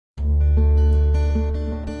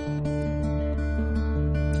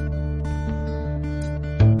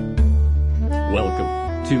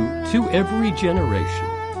To Every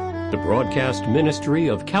Generation, the broadcast ministry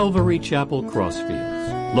of Calvary Chapel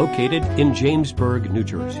Crossfields, located in Jamesburg, New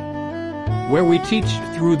Jersey, where we teach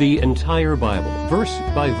through the entire Bible, verse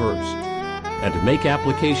by verse, and make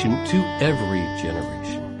application to every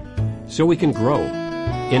generation, so we can grow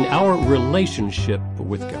in our relationship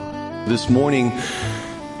with God. This morning,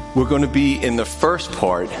 we're going to be in the first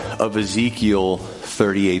part of Ezekiel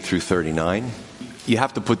 38 through 39. You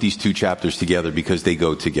have to put these two chapters together because they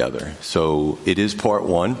go together. So it is part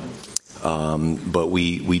one, but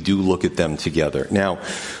we do look at them together. Now,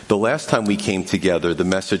 the last time we came together, the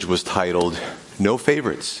message was titled, No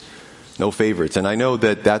Favorites. No favorites. And I know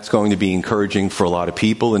that that's going to be encouraging for a lot of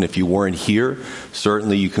people. And if you weren't here,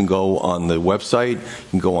 certainly you can go on the website, you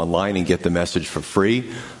can go online and get the message for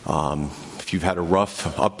free. If you've had a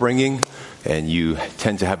rough upbringing and you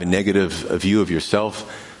tend to have a negative view of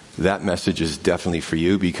yourself, that message is definitely for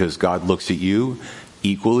you, because God looks at you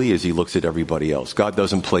equally as he looks at everybody else. God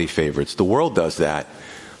doesn't play favorites. The world does that,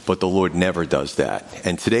 but the Lord never does that.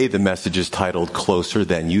 And today the message is titled Closer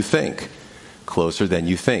Than You Think. Closer Than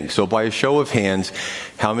You Think. So by a show of hands,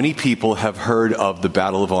 how many people have heard of the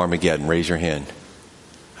Battle of Armageddon? Raise your hand.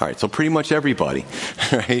 All right, so pretty much everybody,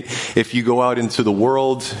 right? If you go out into the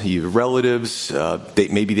world, your relatives,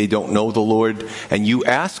 maybe they don't know the Lord, and you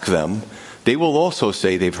ask them, they will also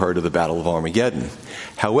say they've heard of the Battle of Armageddon.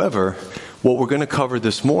 However, what we're going to cover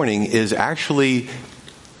this morning is actually,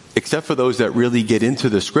 except for those that really get into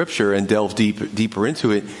the scripture and delve deeper into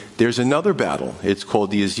it, there's another battle. It's called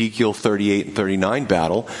the Ezekiel 38 and 39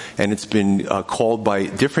 battle, and it's been called by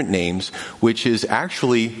different names, which is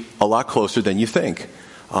actually a lot closer than you think.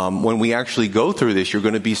 When we actually go through this, you're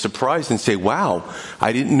going to be surprised and say, wow,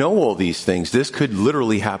 I didn't know all these things. This could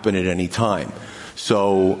literally happen at any time.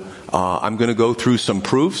 So I'm going to go through some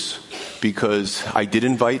proofs, because I did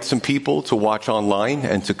invite some people to watch online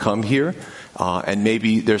and to come here. And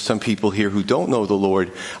maybe there's some people here who don't know the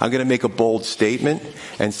Lord. I'm going to make a bold statement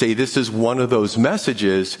and say this is one of those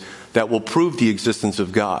messages that will prove the existence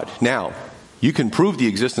of God. Now, you can prove the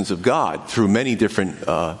existence of God through many different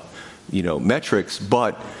metrics,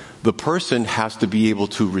 but the person has to be able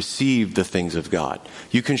to receive the things of God.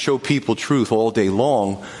 You can show people truth all day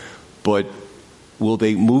long, but will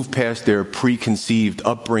they move past their preconceived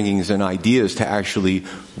upbringings and ideas to actually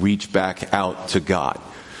reach back out to God?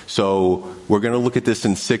 So we're going to look at this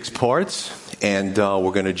in 6 parts, and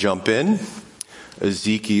we're going to jump in.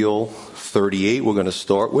 Ezekiel 38, we're going to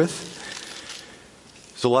start with.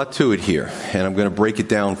 There's a lot to it here, and I'm going to break it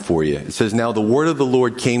down for you. It says, Now the word of the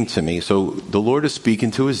Lord came to me. So the Lord is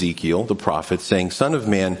speaking to Ezekiel, the prophet, saying, Son of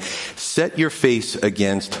man, set your face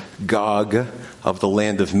against Gog of the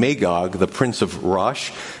land of Magog, the prince of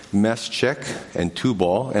Rosh, Meshech, and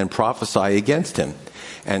Tubal, and prophesy against him.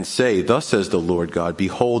 And say, Thus says the Lord God,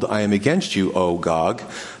 Behold, I am against you, O Gog,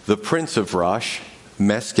 the prince of Rosh,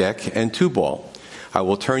 Meshech, and Tubal. I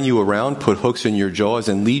will turn you around, put hooks in your jaws,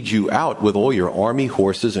 and lead you out with all your army,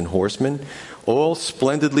 horses and horsemen, all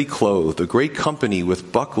splendidly clothed, a great company with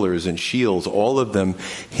bucklers and shields, all of them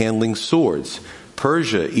handling swords.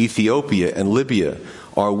 Persia, Ethiopia, and Libya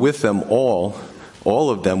are with them all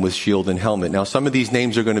of them with shield and helmet. Now, some of these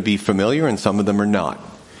names are going to be familiar, and some of them are not.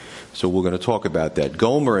 So we're going to talk about that.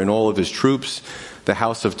 Gomer and all of his troops, the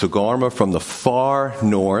house of Togarmah from the far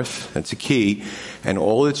north, that's a key, and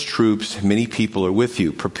all its troops, many people are with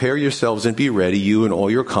you. Prepare yourselves and be ready, you and all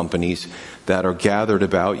your companies that are gathered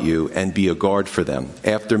about you, and be a guard for them.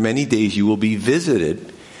 After many days you will be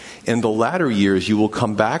visited. In the latter years you will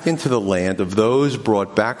come back into the land of those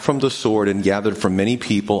brought back from the sword and gathered from many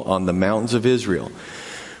people on the mountains of Israel,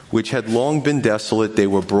 which had long been desolate. They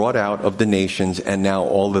were brought out of the nations, and now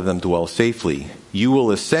all of them dwell safely. You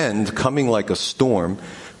will ascend, coming like a storm,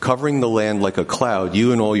 covering the land like a cloud,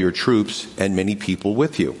 you and all your troops, and many people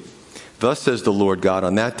with you. Thus says the Lord God,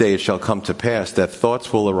 on that day it shall come to pass that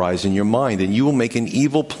thoughts will arise in your mind, and you will make an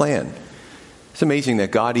evil plan. It's amazing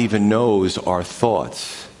that God even knows our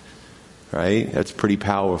thoughts, right? That's pretty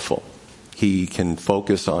powerful. He can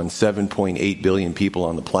focus on 7.8 billion people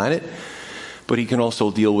on the planet, but he can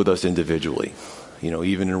also deal with us individually.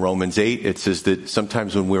 Even in Romans 8, it says that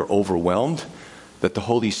sometimes when we're overwhelmed, that the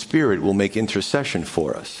Holy Spirit will make intercession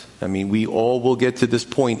for us. I mean, we all will get to this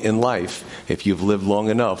point in life, if you've lived long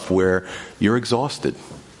enough, where you're exhausted.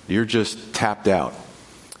 You're just tapped out.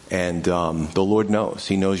 And the Lord knows.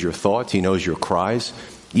 He knows your thoughts. He knows your cries,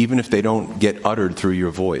 even if they don't get uttered through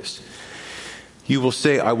your voice. You will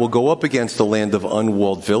say, I will go up against the land of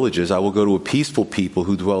unwalled villages. I will go to a peaceful people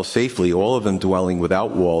who dwell safely, all of them dwelling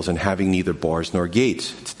without walls and having neither bars nor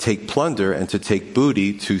gates, to take plunder and to take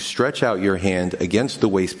booty, to stretch out your hand against the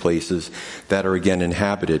waste places that are again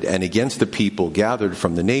inhabited, and against the people gathered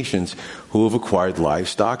from the nations who have acquired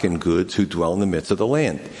livestock and goods, who dwell in the midst of the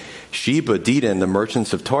land. Sheba, Dedan, the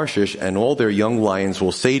merchants of Tarshish, and all their young lions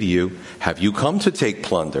will say to you, have you come to take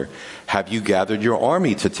plunder? Have you gathered your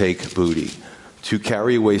army to take booty? To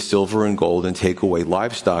carry away silver and gold and take away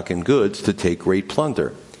livestock and goods, to take great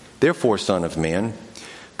plunder. Therefore, son of man,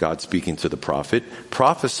 God speaking to the prophet,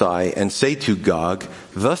 prophesy and say to Gog,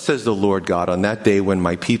 thus says the Lord God, on that day when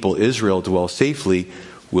my people Israel dwell safely,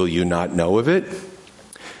 will you not know of it?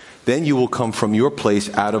 Then you will come from your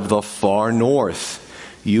place out of the far north,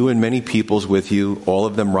 you and many peoples with you, all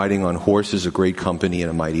of them riding on horses, a great company and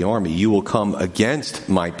a mighty army. You will come against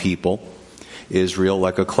my people Israel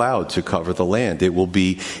like a cloud to cover the land. It will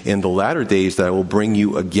be in the latter days that I will bring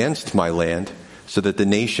you against my land, so that the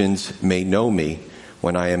nations may know me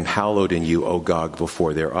when I am hallowed in you, O Gog,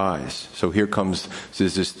 before their eyes. So here comes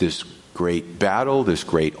this great battle, this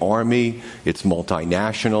great army. It's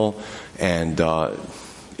multinational, and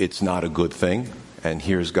it's not a good thing. And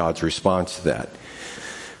here's God's response to that.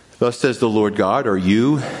 Thus says the Lord God, are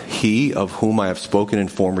you he of whom I have spoken in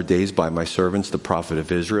former days by my servants, the prophet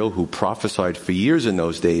of Israel, who prophesied for years in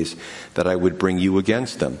those days that I would bring you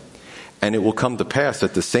against them? And it will come to pass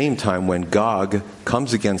at the same time when Gog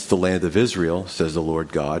comes against the land of Israel, says the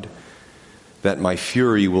Lord God, that my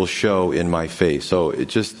fury will show in my face. So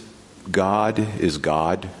God is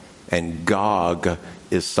God, and Gog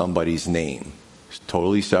is somebody's name. It's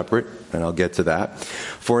totally separate, and I'll get to that.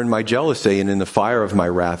 For in my jealousy and in the fire of my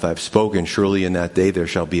wrath I have spoken, surely in that day there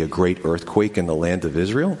shall be a great earthquake in the land of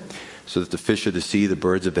Israel, so that the fish of the sea, the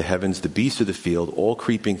birds of the heavens, the beasts of the field, all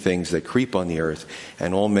creeping things that creep on the earth,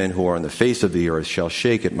 and all men who are on the face of the earth shall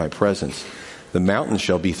shake at my presence. The mountains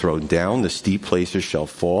shall be thrown down, the steep places shall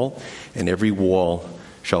fall, and every wall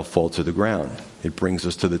shall fall to the ground. It brings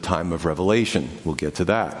us to the time of Revelation. We'll get to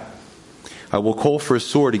that. I will call for a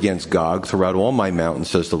sword against Gog throughout all my mountains,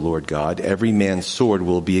 says the Lord God. Every man's sword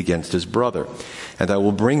will be against his brother. And I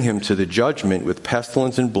will bring him to the judgment with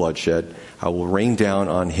pestilence and bloodshed. I will rain down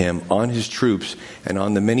on him, on his troops, and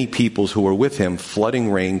on the many peoples who are with him,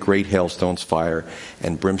 flooding rain, great hailstones, fire,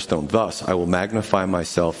 and brimstone. Thus I will magnify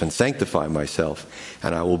myself and sanctify myself,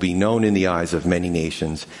 and I will be known in the eyes of many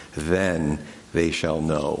nations. Then they shall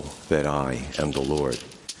know that I am the Lord.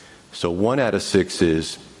 So 1 out of 6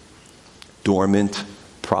 is dormant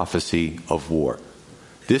prophecy of war.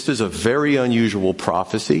 This is a very unusual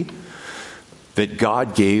prophecy that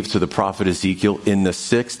God gave to the prophet Ezekiel in the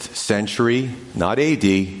 6th century, not AD,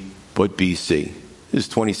 but BC. This is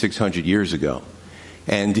 2,600 years ago.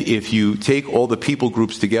 And if you take all the people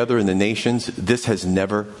groups together in the nations, this has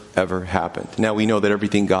never, ever happened. Now we know that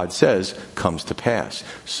everything God says comes to pass.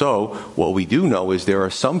 So what we do know is there are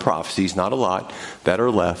some prophecies, not a lot, that are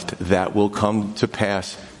left that will come to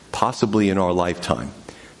pass possibly in our lifetime.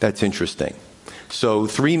 That's interesting. So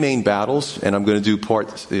 3 main battles, and I'm going to do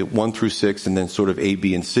parts 1 through 6 and then sort of A,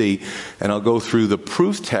 B, and C. And I'll go through the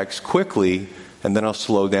proof text quickly, and then I'll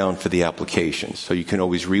slow down for the applications. So you can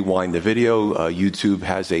always rewind the video. YouTube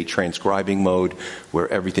has a transcribing mode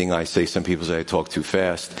where everything I say, some people say I talk too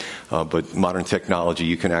fast, but modern technology,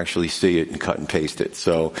 you can actually see it and cut and paste it.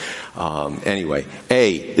 So anyway,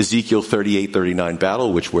 Ezekiel 38-39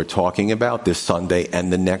 battle, which we're talking about this Sunday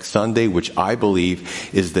and the next Sunday, which I believe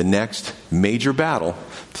is the next major battle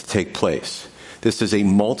to take place. This is a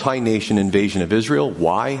multi-nation invasion of Israel.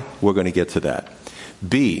 Why? We're going to get to that.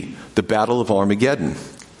 B, the Battle of Armageddon.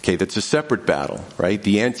 Okay, that's a separate battle, right?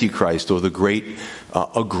 The Antichrist, or the great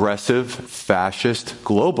aggressive fascist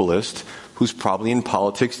globalist, who's probably in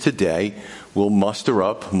politics today, will muster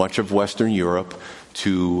up much of Western Europe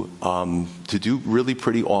to do really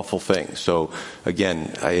pretty awful things. So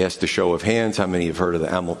again, I asked a show of hands, how many have heard of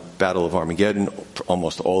the Battle of Armageddon?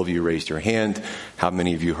 Almost all of you raised your hand. How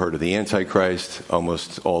many of you heard of the Antichrist?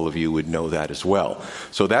 Almost all of you would know that as well.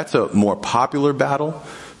 So that's a more popular battle.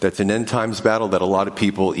 That's an end times battle that a lot of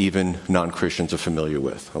people, even non-Christians, are familiar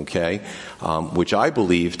with, okay? Which I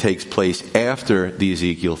believe takes place after the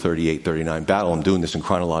Ezekiel 38-39 battle. I'm doing this in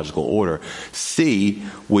chronological order. C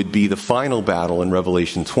would be the final battle in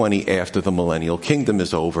Revelation 20 after the millennial kingdom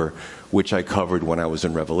is over, which I covered when I was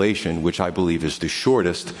in Revelation, which I believe is the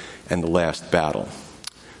shortest and the last battle.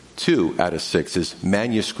 2 out of 6 is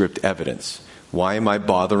manuscript evidence. Why am I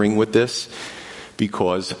bothering with this?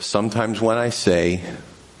 Because sometimes when I say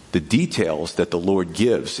the details that the Lord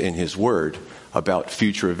gives in His Word about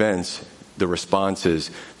future events, the response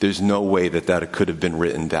is, there's no way that could have been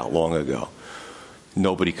written that long ago.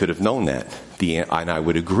 Nobody could have known that. And I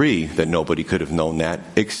would agree that nobody could have known that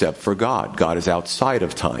except for God. God is outside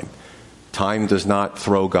of time. Time does not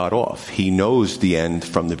throw God off. He knows the end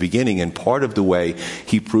from the beginning, and part of the way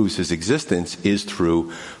he proves his existence is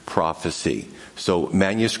through prophecy. So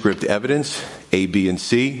manuscript evidence, A, B, and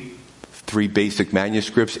C, 3 basic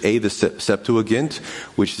manuscripts. A, the Septuagint,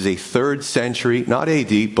 which is a 3rd century, not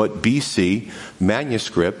AD, but BC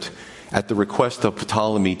manuscript at the request of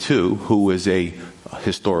Ptolemy II, who was a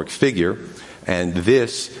historic figure. And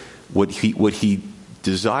this, what he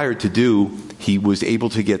desired to do, he was able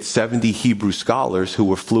to get 70 Hebrew scholars who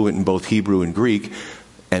were fluent in both Hebrew and Greek.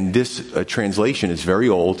 And this translation is very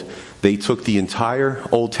old. They took the entire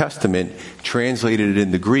Old Testament, translated it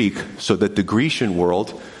into Greek, so that the Grecian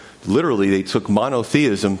world, literally they took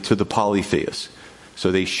monotheism to the polytheists.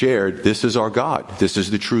 So they shared, this is our God, this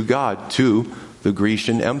is the true God, to the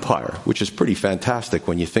Grecian Empire, which is pretty fantastic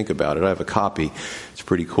when you think about it. I have a copy. It's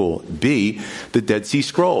pretty cool. B, the Dead Sea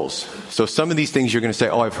Scrolls. So some of these things you're going to say,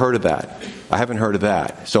 oh, I've heard of that. I haven't heard of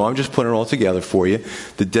that. So I'm just putting it all together for you.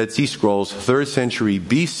 The Dead Sea Scrolls, 3rd century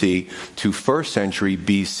BC to 1st century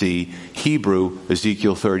BC Hebrew.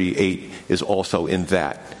 Ezekiel 38 is also in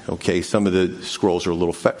that. Okay, some of the scrolls are a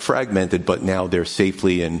little fragmented, but now they're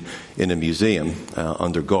safely in a museum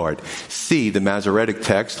under guard. C, the Masoretic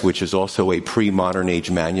text, which is also a pre-modern age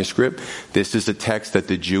manuscript. This is a text that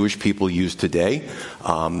the Jewish people use today.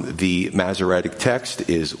 The Masoretic text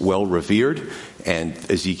is well revered, and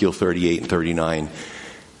Ezekiel 38 and 39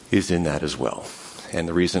 is in that as well. And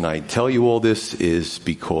the reason I tell you all this is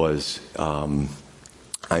because I'm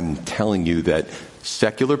telling you that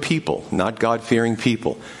secular people, not God-fearing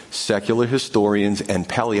people, secular historians and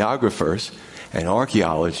paleographers and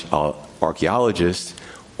archaeologists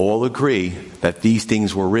all agree that these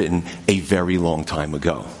things were written a very long time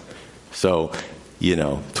ago. So,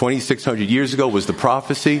 2,600 years ago was the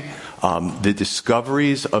prophecy. The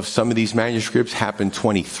discoveries of some of these manuscripts happened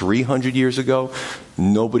 2,300 years ago.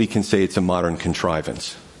 Nobody can say it's a modern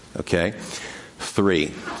contrivance. Okay?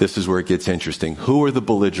 3, this is where it gets interesting. Who are the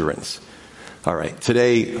belligerents? All right,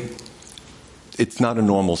 today, it's not a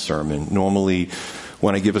normal sermon. Normally,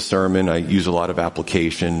 when I give a sermon, I use a lot of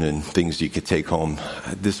application and things you could take home.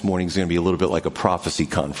 This morning's going to be a little bit like a prophecy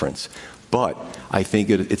conference. But I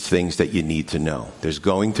think it's things that you need to know. There's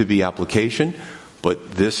going to be application,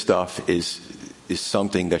 but this stuff is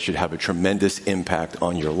something that should have a tremendous impact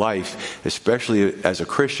on your life, especially as a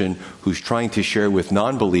Christian who's trying to share with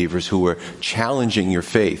non-believers who are challenging your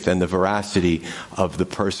faith and the veracity of the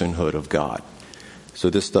personhood of God. So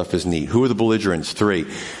this stuff is neat. Who are the belligerents? 3.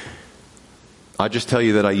 I'll just tell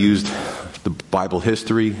you that I used the Bible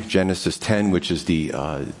history, Genesis 10, which is the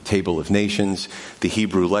Table of Nations, the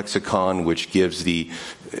Hebrew lexicon, which gives the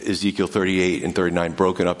Ezekiel 38 and 39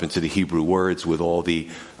 broken up into the Hebrew words with all the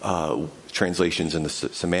translations in the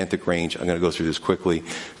semantic range. I'm going to go through this quickly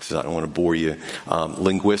because I don't want to bore you.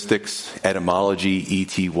 Linguistics, etymology,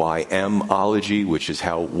 etymology, which is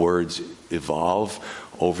how words evolve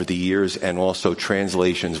over the years, and also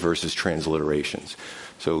translations versus transliterations.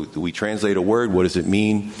 So we translate a word, what does it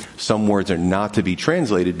mean? Some words are not to be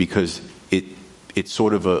translated because it's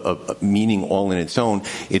sort of a meaning all in its own.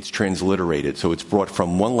 It's transliterated. So it's brought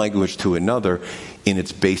from one language to another in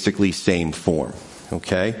its basically same form.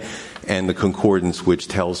 Okay? And the concordance, which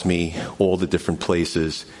tells me all the different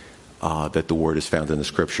places that the word is found in the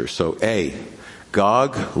scripture. So A,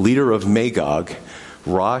 Gog, leader of Magog,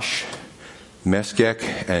 Rosh,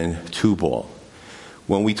 Meskek, and Tubal.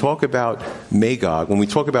 When we talk about Magog, when we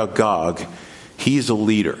talk about Gog, he's a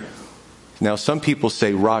leader. Now, some people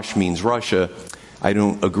say Rosh means Russia. I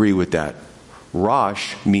don't agree with that.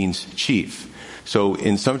 Rosh means chief. So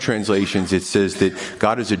in some translations, it says that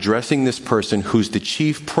God is addressing this person who's the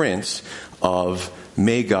chief prince of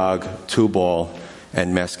Magog, Tubal,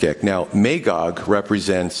 and Meskek. Now, Magog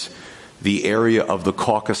represents the area of the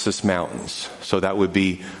Caucasus Mountains. So that would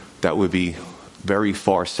be very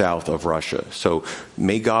far south of Russia. So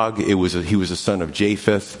Magog, he was a son of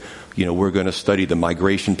Japheth. We're going to study the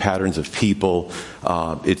migration patterns of people.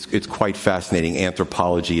 It's quite fascinating,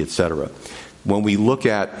 anthropology, etc. When we look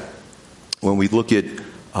at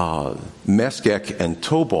Meskek and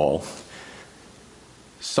Tubal,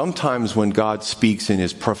 sometimes when God speaks in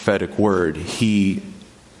his prophetic word, he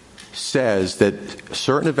says that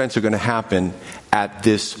certain events are going to happen at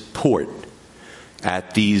this port,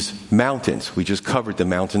 at these mountains. We just covered the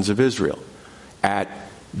mountains of Israel. At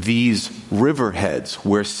these riverheads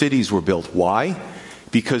where cities were built. Why?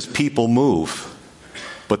 Because people move,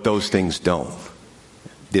 but those things don't.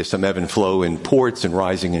 There's some ebb and flow in ports and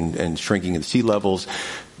rising and shrinking in sea levels.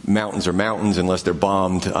 Mountains are mountains. Unless they're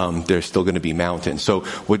bombed, they're still going to be mountains. So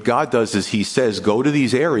what God does is he says, go to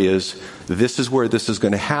these areas. This is where this is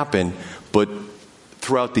going to happen. But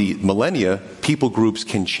throughout the millennia, people groups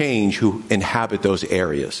can change who inhabit those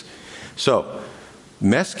areas. So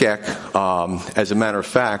Meskek, as a matter of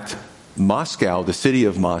fact, Moscow, the city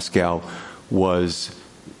of Moscow, was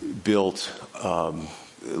built, at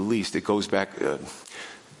least it goes back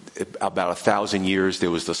about 1,000 years.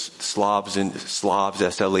 There was the Slavs,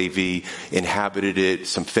 S-L-A-V, inhabited it,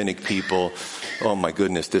 some Finnic people. Oh my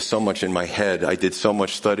goodness, there's so much in my head. I did so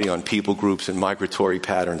much study on people groups and migratory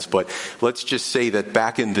patterns. But let's just say that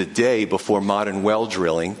back in the day, before modern well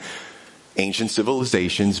drilling, ancient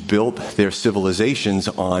civilizations built their civilizations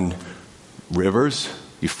on rivers,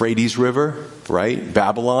 Euphrates River, right?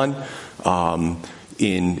 Babylon,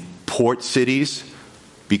 in port cities,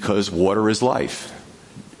 because water is life.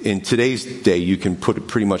 In today's day, you can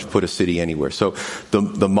pretty much put a city anywhere. So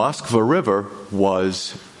the Moskva River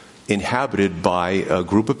was inhabited by a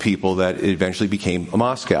group of people that eventually became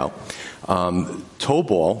Moscow.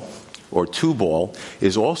 Tobol, or Tubal,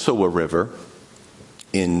 is also a river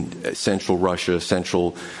in central Russia,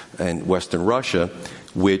 central and western Russia,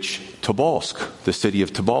 which Tobolsk, the city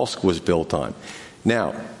of Tobolsk, was built on.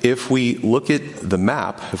 Now, if we look at the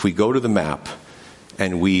map, if we go to the map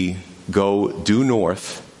and we go due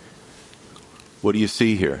north, what do you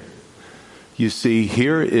see here? You see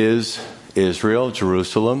here is Israel,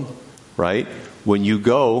 Jerusalem, right? When you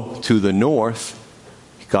go to the north,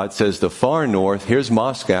 God says the far north, here's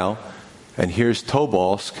Moscow, and here's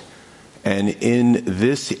Tobolsk, and in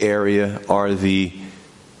this area are the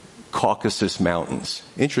Caucasus Mountains.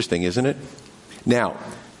 Interesting, isn't it? Now,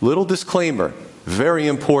 little disclaimer, very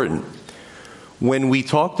important. When we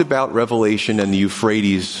talked about Revelation and the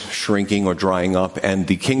Euphrates shrinking or drying up and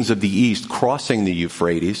the kings of the east crossing the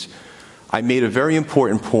Euphrates, I made a very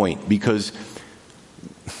important point, because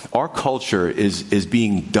our culture is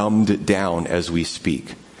being dumbed down as we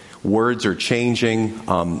speak. Words are changing.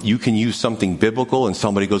 You can use something biblical and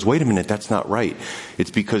somebody goes, wait a minute, that's not right.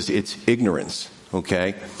 It's because it's ignorance,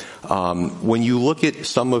 okay? When you look at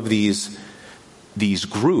some of these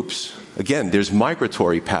groups, again, there's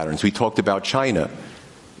migratory patterns. We talked about China.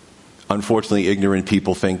 Unfortunately, ignorant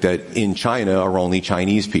people think that in China are only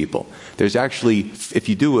Chinese people. There's actually, if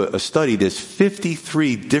you do a study, there's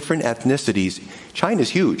 53 different ethnicities. China's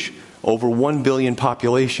huge, over 1 billion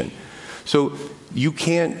population. So you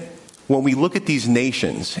can't, when we look at these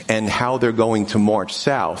nations and how they're going to march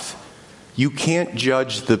south, you can't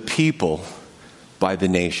judge the people by the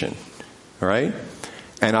nation, all right?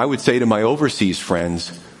 And I would say to my overseas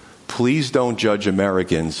friends, please don't judge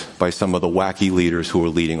Americans by some of the wacky leaders who are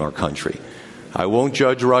leading our country. I won't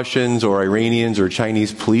judge Russians or Iranians or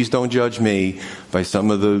Chinese. Please don't judge me by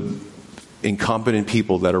some of the incompetent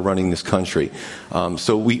people that are running this country.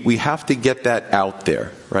 So we have to get that out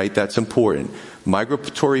there, right? That's important.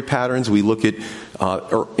 Migratory patterns, we look at,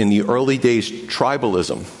 in the early days,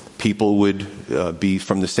 tribalism. People would be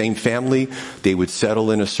from the same family. They would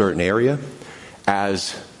settle in a certain area.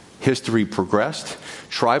 As history progressed,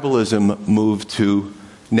 tribalism moved to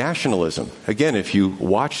nationalism. Again, if you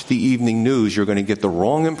watch the evening news, you're going to get the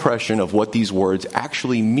wrong impression of what these words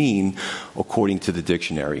actually mean according to the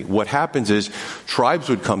dictionary. What happens is tribes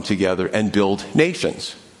would come together and build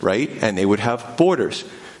nations, right? And they would have borders.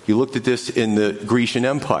 You looked at this in the Grecian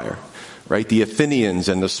Empire, right? The Athenians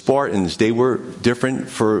and the Spartans, they were different,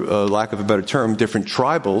 for lack of a better term, different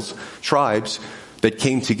tribes that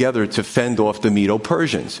came together to fend off the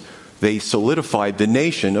Medo-Persians. They solidified the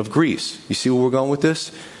nation of Greece. You see where we're going with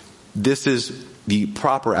this? This is the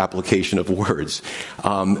proper application of words.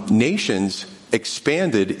 Nations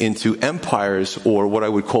expanded into empires, or what I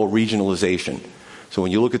would call regionalization. So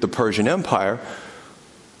when you look at the Persian Empire,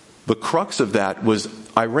 the crux of that was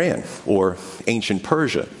Iran, or ancient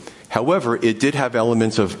Persia. However, it did have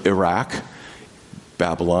elements of Iraq,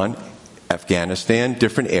 Babylon, Afghanistan,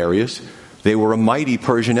 different areas. They were a mighty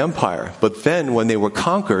Persian Empire. But then when they were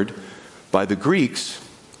conquered by the Greeks,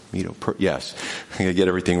 yes, I'm going to get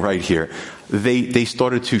everything right here, they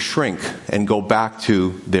started to shrink and go back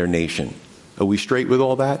to their nation. Are we straight with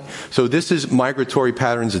all that? So this is migratory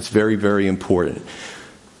patterns. It's very, very important.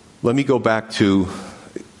 Let me go back to,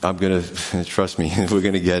 I'm going to, trust me, we're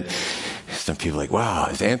going to get some people like, wow,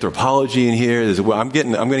 is anthropology in here? I'm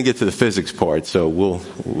going to get to the physics part, so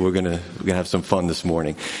we're going to have some fun this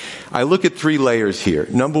morning. I look at 3 layers here.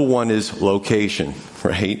 Number 1 is location,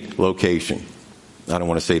 right? Location. I don't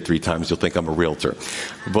want to say it 3 times. You'll think I'm a realtor.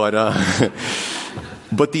 But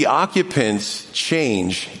the occupants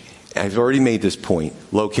change I've already made this point.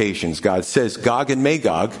 Locations. God says Gog and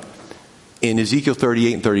Magog in Ezekiel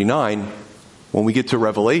 38 and 39. When we get to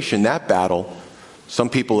Revelation, that battle, some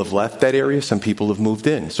people have left that area, some people have moved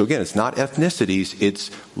in. So again, it's not ethnicities, it's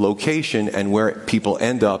location and where people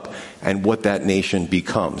end up and what that nation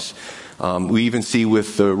becomes. We even see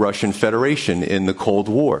with the Russian Federation in the Cold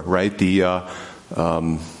War, right? The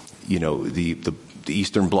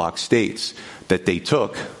Eastern Bloc states that they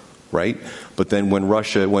took, right? But then when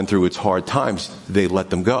Russia went through its hard times, they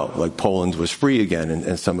let them go. Like Poland was free again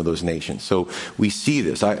and some of those nations. So we see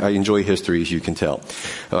this. I enjoy history, as you can tell.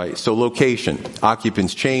 All right, so location,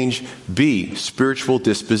 occupants change. B, spiritual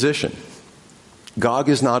disposition. Gog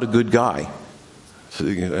is not a good guy. So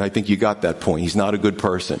I think you got that point. He's not a good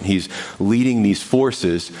person. He's leading these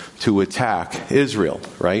forces to attack Israel,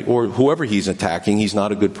 right? Or whoever he's attacking, he's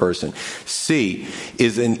not a good person. C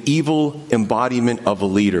is an evil embodiment of a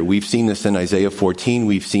leader. We've seen this in Isaiah 14.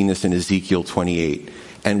 We've seen this in Ezekiel 28.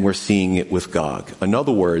 And we're seeing it with Gog. In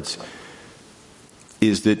other words,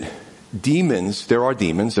 is that demons, there are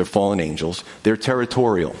demons, they're fallen angels, they're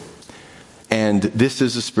territorial. And this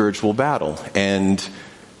is a spiritual battle. And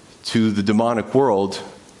to the demonic world,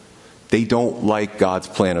 they don't like God's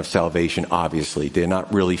plan of salvation, obviously. They're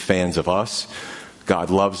not really fans of us.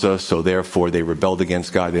 God loves us, so therefore they rebelled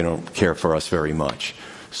against God. They don't care for us very much.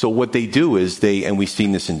 So what they do is and we've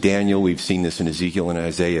seen this in Daniel, we've seen this in Ezekiel and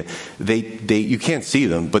Isaiah, you can't see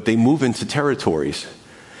them, but they move into territories.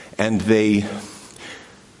 And they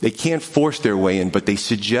can't force their way in, but they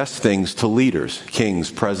suggest things to leaders,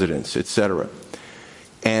 kings, presidents, etc.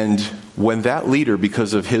 And when that leader,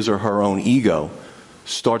 because of his or her own ego,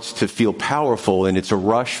 starts to feel powerful and it's a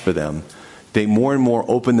rush for them, they more and more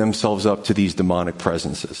open themselves up to these demonic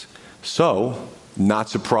presences. So, not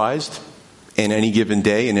surprised, in any given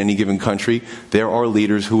day, in any given country, there are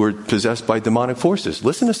leaders who are possessed by demonic forces.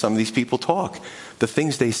 Listen to some of these people talk. The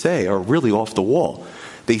things they say are really off the wall.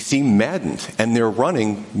 They seem maddened, and they're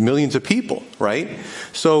running millions of people, right?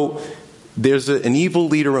 So, there's an evil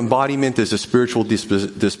leader embodiment, there's a spiritual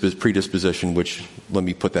predisposition, which, let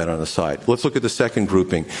me put that on the side. Let's look at the second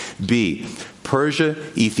grouping. B, Persia,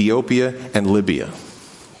 Ethiopia, and Libya.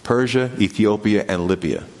 Persia, Ethiopia, and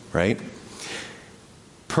Libya, right?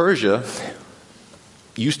 Persia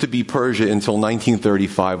used to be Persia until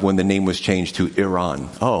 1935 when the name was changed to Iran.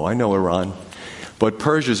 Oh, I know Iran. But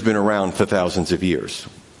Persia's been around for thousands of years,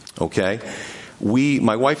 okay?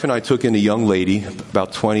 My wife and I took in a young lady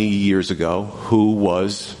about 20 years ago who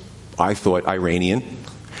was, I thought, Iranian.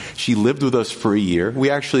 She lived with us for a year. We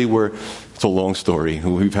actually were, it's a long story.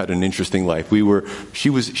 We've had an interesting life. She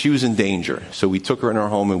was in danger. So we took her in our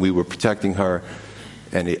home and we were protecting her.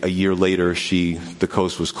 And a year later, the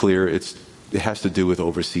coast was clear. It has to do with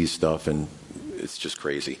overseas stuff and it's just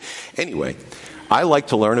crazy. Anyway, I like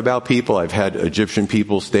to learn about people. I've had Egyptian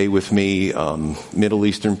people stay with me, Middle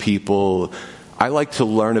Eastern people. I like to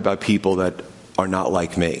learn about people that are not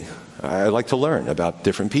like me. I like to learn about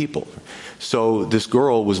different people. So this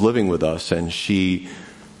girl was living with us, and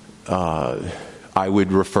I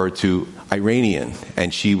would refer to Iranian,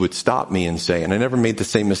 and she would stop me and say, and I never made the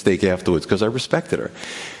same mistake afterwards because I respected her.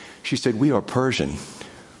 She said, "We are Persian."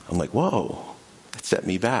 I'm like, whoa, that set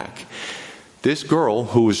me back. This girl,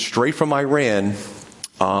 who was straight from Iran,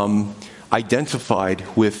 identified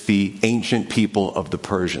with the ancient people of the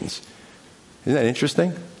Persians. Isn't that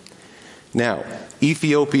interesting? Now,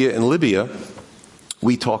 Ethiopia and Libya,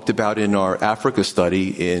 we talked about in our Africa study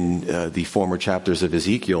in the former chapters of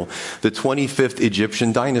Ezekiel, the 25th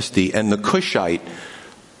Egyptian dynasty and the Kushite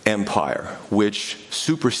Empire, which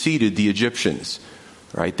superseded the Egyptians.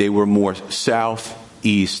 Right? They were more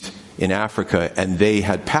southeast in Africa, and they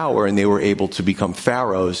had power, and they were able to become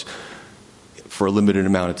pharaohs for a limited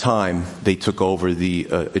amount of time. They took over the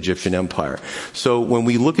Egyptian empire. So when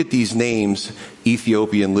we look at these names,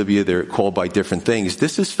 Ethiopia and Libya, they're called by different things.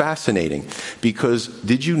 This is fascinating because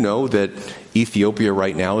did you know that Ethiopia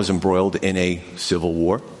right now is embroiled in a civil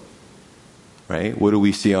war? Right? What do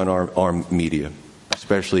we see on our media,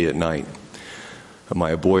 especially at night? Am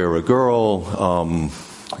I a boy or a girl?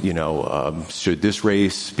 Should this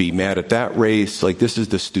race be mad at that race? Like, this is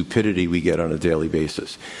the stupidity we get on a daily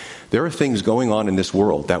basis. There are things going on in this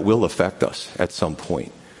world that will affect us at some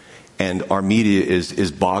point. And our media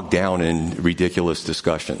is bogged down in ridiculous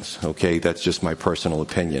discussions. Okay, that's just my personal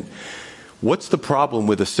opinion. What's the problem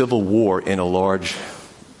with a civil war in a large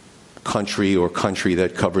country or country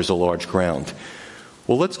that covers a large ground?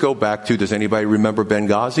 Well, let's go back to, does anybody remember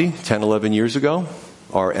Benghazi 10, 11 years ago?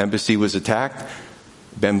 Our embassy was attacked.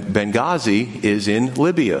 Benghazi is in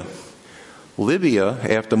Libya. Libya,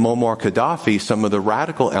 after Muammar Gaddafi, some of the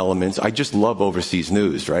radical elements, I just love overseas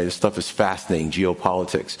news, right? This stuff is fascinating,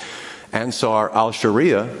 geopolitics. Ansar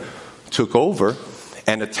al-Sharia took over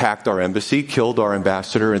and attacked our embassy, killed our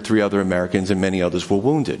ambassador and 3 other Americans, and many others were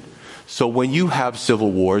wounded. So when you have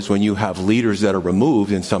civil wars, when you have leaders that are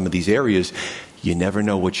removed in some of these areas, you never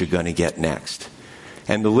know what you're going to get next.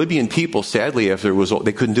 And the Libyan people, sadly, after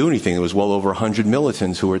they couldn't do anything. It was well over 100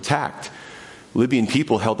 militants who were attacked. Libyan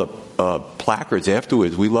people held up placards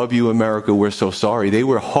afterwards. "We love you, America. We're so sorry." They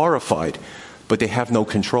were horrified, but they have no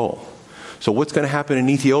control. So what's going to happen in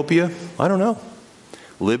Ethiopia? I don't know.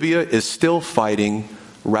 Libya is still fighting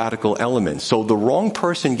radical elements. So the wrong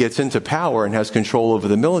person gets into power and has control over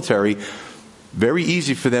the military, very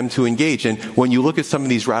easy for them to engage. And when you look at some of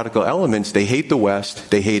these radical elements, they hate the West,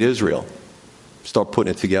 they hate Israel. Start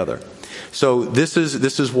putting it together. So this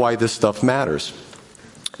is why this stuff matters.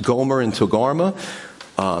 Gomer and Togarmah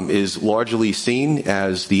is largely seen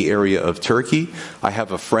as the area of Turkey. I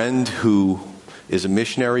have a friend who is a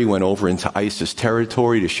missionary, went over into ISIS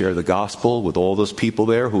territory to share the gospel with all those people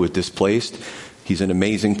there who were displaced. He's an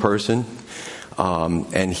amazing person.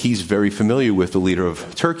 And he's very familiar with the leader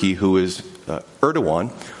of Turkey, who is Erdogan,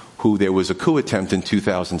 who there was a coup attempt in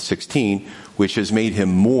 2016, which has made him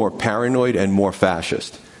more paranoid and more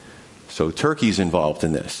fascist. So Turkey's involved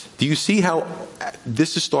in this. Do you see how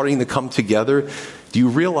this is starting to come together? Do you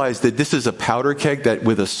realize that this is a powder keg that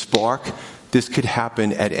with a spark, this could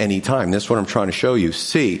happen at any time? That's what I'm trying to show you.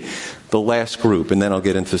 See, the last group, and then I'll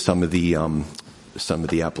get into some of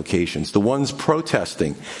the applications. The ones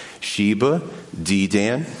protesting, Sheba,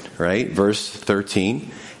 Dedan, right? Verse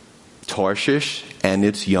 13, Tarshish and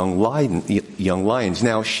its young lions.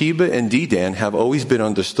 Now, Sheba and Dedan have always been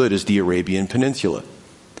understood as the Arabian Peninsula.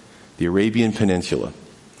 The Arabian Peninsula.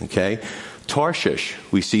 Okay? Tarshish,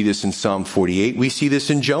 we see this in Psalm 48. We see this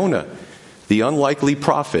in Jonah, the unlikely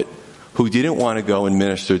prophet who didn't want to go and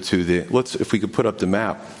minister to if we could put up the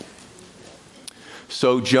map.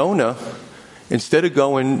 So Jonah, instead of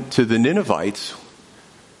going to the Ninevites,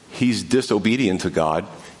 he's disobedient to God.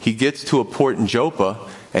 He gets to a port in Joppa,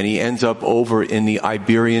 and he ends up over in the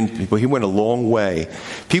Iberian people. He went a long way.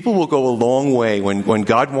 People will go a long way when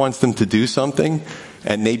God wants them to do something,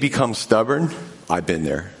 and they become stubborn. I've been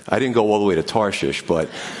there. I didn't go all the way to Tarshish, but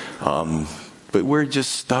we're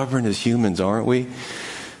just stubborn as humans, aren't we?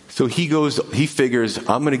 So he figures,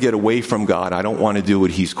 I'm going to get away from God. I don't want to do what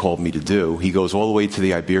he's called me to do. He goes all the way to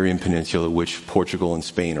the Iberian Peninsula, which Portugal and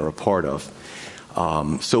Spain are a part of.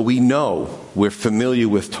 So we're familiar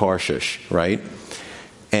with Tarshish, right?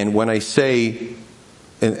 And when I say,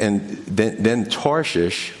 and then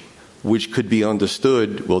Tarshish, which could be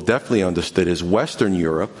understood, well, definitely understood as Western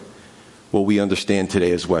Europe, what we understand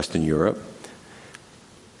today as Western Europe,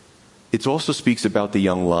 it also speaks about the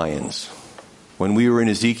young lions. When we were in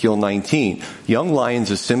Ezekiel 19, young lions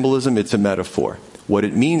is symbolism, it's a metaphor. What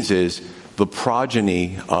it means is the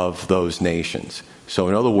progeny of those nations. So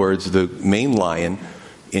in other words, the main lion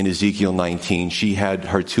in Ezekiel 19, she had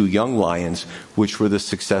her 2 young lions, which were the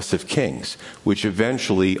successive kings, which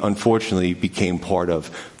eventually, unfortunately, became part of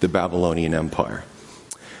the Babylonian Empire.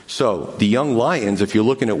 So the young lions, if you're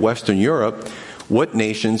looking at Western Europe, what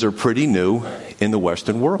nations are pretty new in the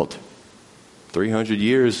Western world? 300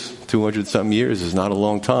 years, 200-something years is not a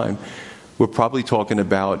long time. We're probably talking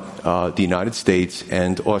about the United States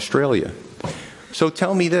and Australia. So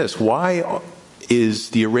tell me this, why is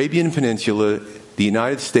the Arabian Peninsula, the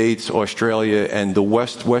United States, Australia, and the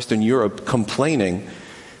Western Europe complaining,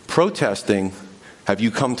 protesting, have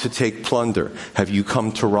you come to take plunder? Have you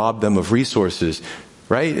come to rob them of resources?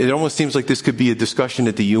 Right? It almost seems like this could be a discussion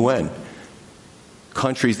at the UN.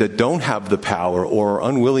 Countries that don't have the power or are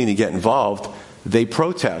unwilling to get involved, they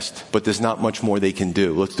protest, but there's not much more they can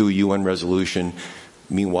do. Let's do a UN resolution.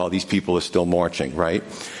 Meanwhile, these people are still marching, right?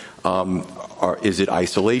 Is it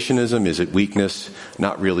isolationism? Is it weakness?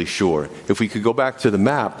 Not really sure. If we could go back to the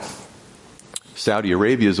map, Saudi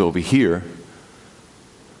Arabia is over here.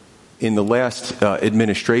 In the last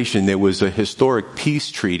administration, there was a historic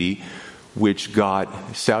peace treaty which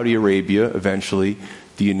got Saudi Arabia, eventually,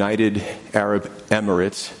 the United Arab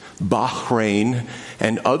Emirates, Bahrain,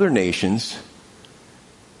 and other nations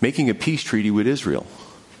making a peace treaty with Israel.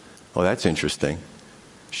 Oh, that's interesting.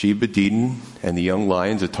 Sheba, Dedan, and the young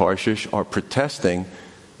lions of Tarshish are protesting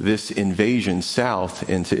this invasion south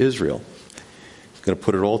into Israel. I'm going to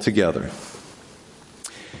put it all together.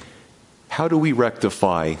 How do we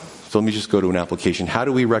rectify? So let me just go to an application. How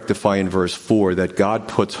do we rectify in verse 4 that God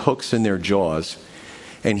puts hooks in their jaws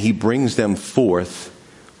and he brings them forth?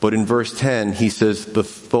 But in verse 10, he says, the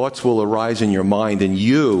thoughts will arise in your mind and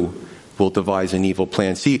you will devise an evil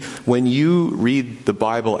plan. See, when you read the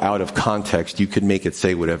Bible out of context, you can make it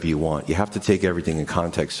say whatever you want. You have to take everything in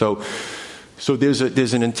context. So there's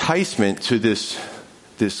an enticement to this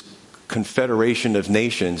confederation of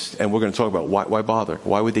nations, and we're going to talk about why bother?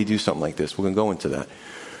 Why would they do something like this? We're going to go into that.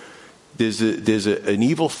 There's an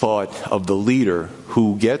evil thought of the leader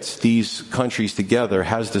who gets these countries together,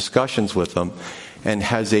 has discussions with them, and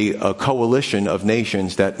has a coalition of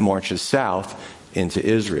nations that marches south into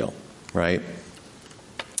Israel, right?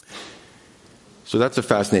 So that's a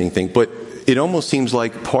fascinating thing. But it almost seems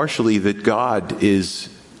like partially that God is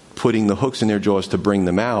putting the hooks in their jaws to bring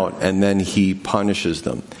them out, and then he punishes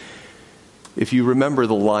them. If you remember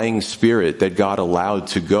the lying spirit that God allowed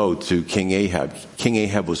to go to King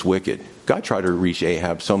Ahab was wicked. God tried to reach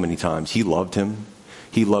Ahab so many times. He loved him.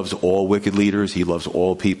 He loves all wicked leaders. He loves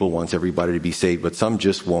all people, wants everybody to be saved, but some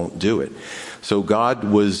just won't do it. So God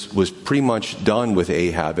was pretty much done with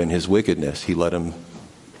Ahab and his wickedness. He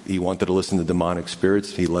wanted to listen to demonic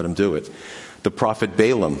spirits. He let him do it. The prophet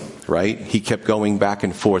Balaam, right? He kept going back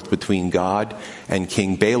and forth between God and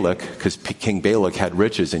King Balak because King Balak had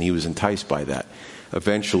riches and he was enticed by that.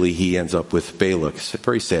 Eventually he ends up with Balak.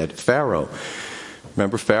 Very sad. Pharaoh.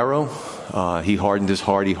 Remember Pharaoh? He hardened his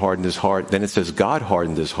heart. Then it says God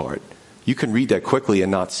hardened his heart. You can read that quickly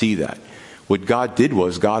and not see that. What God did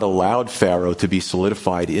was God allowed Pharaoh to be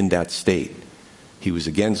solidified in that state. He was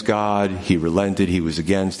against God, he relented, he was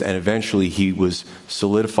against, and eventually he was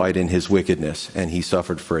solidified in his wickedness, and he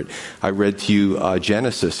suffered for it. I read to you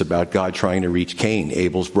Genesis about God trying to reach Cain,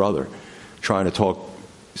 Abel's brother, trying to talk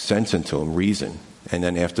sense into him, reason. And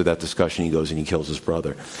then after that discussion, he goes and he kills his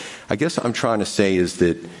brother. I guess what I'm trying to say is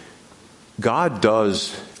that God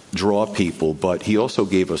does draw people, but he also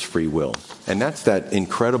gave us free will. And that's that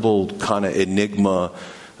incredible kind of enigma,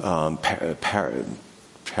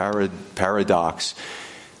 paradox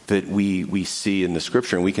that we see in the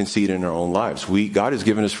scripture, and we can see it in our own lives. God has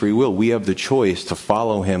given us free will. We have the choice to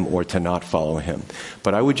follow him or to not follow him.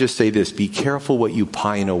 But I would just say this, be careful what you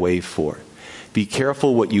pine away for. Be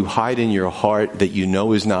careful what you hide in your heart that you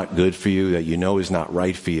know is not good for you, that you know is not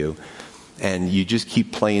right for you. And you just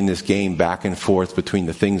keep playing this game back and forth between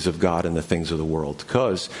the things of God and the things of the world.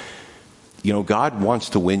 Because, God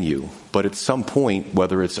wants to win you. But at some point,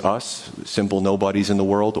 whether it's us, simple nobodies in the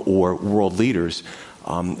world, or world leaders,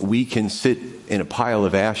 we can sit in a pile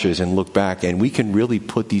of ashes and look back, and we can really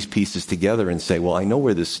put these pieces together and say, well, I know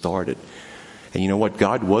where this started. And you know what?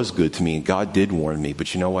 God was good to me, and God did warn me.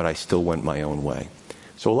 But you know what? I still went my own way.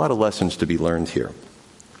 So a lot of lessons to be learned here.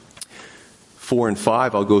 4 and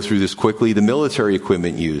 5, I'll go through this quickly. The military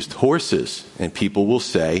equipment used. Horses. And people will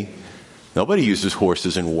say, nobody uses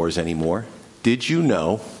horses in wars anymore. Did you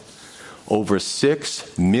know over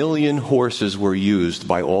 6 million horses were used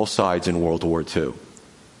by all sides in World War II?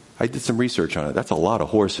 I did some research on it. That's a lot of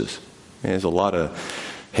horses. And there's a lot of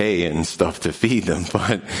hay and stuff to feed them,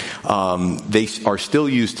 but they are still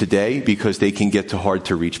used today because they can get to hard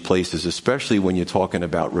to reach places, especially when you're talking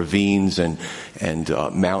about ravines and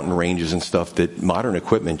mountain ranges and stuff that modern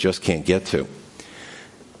equipment just can't get to.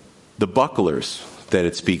 The bucklers that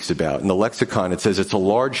it speaks about, in the lexicon it says it's a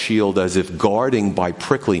large shield as if guarding by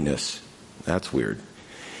prickliness. That's weird.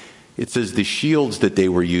 It says the shields that they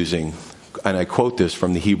were using, and I quote this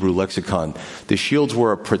from the Hebrew lexicon, the shields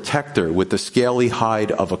were a protector with the scaly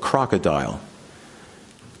hide of a crocodile.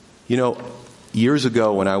 Years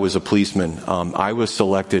ago when I was a policeman, I was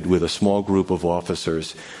selected with a small group of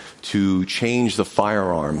officers to change the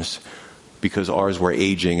firearms because ours were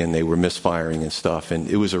aging and they were misfiring and stuff. And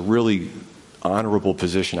it was a really honorable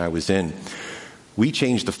position I was in. We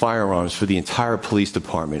changed the firearms for the entire police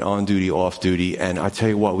department, on duty, off duty, and I tell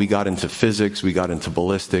you what, we got into physics, we got into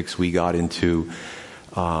ballistics, we got into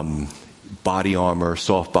body armor,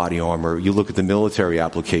 soft body armor. You look at the military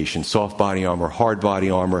application, soft body armor, hard body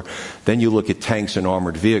armor. Then you look at tanks and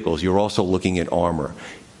armored vehicles. You're also looking at armor.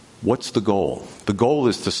 What's the goal? The goal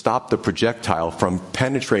is to stop the projectile from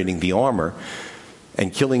penetrating the armor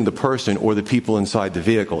and killing the person or the people inside the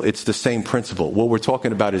vehicle. It's the same principle. What we're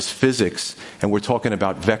talking about is physics, and we're talking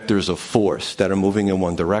about vectors of force that are moving in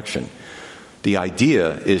one direction. The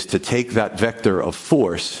idea is to take that vector of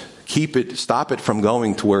force, stop it from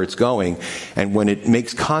going to where it's going, and when it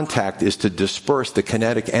makes contact is to disperse the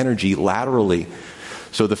kinetic energy laterally.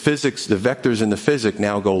 So the vectors in the physics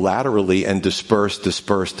now go laterally and disperse,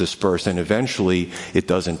 and eventually it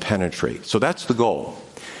doesn't penetrate. So that's the goal.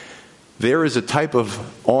 There is a type of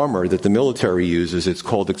armor that the military uses. It's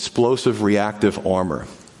called explosive reactive armor.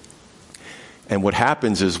 And what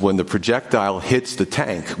happens is when the projectile hits the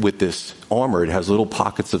tank with this armor, it has little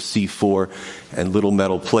pockets of C4 and little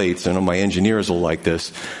metal plates. I know my engineers will like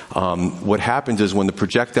this. What happens is when the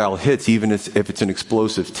projectile hits, even if it's an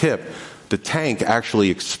explosive tip, the tank actually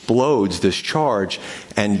explodes this charge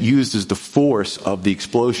and uses the force of the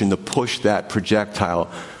explosion to push that projectile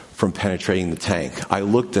from penetrating the tank. I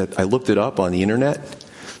looked it up on the internet.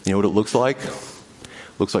 You know what it looks like?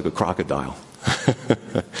 It looks like a crocodile.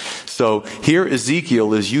 So here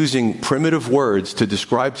Ezekiel is using primitive words to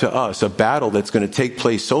describe to us a battle that's going to take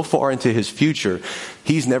place so far into his future,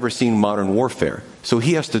 he's never seen modern warfare. So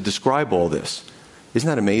he has to describe all this. Isn't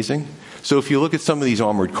that amazing? So if you look at some of these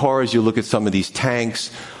armored cars, you look at some of these tanks,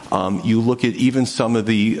 you look at even some of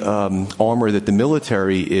the armor that the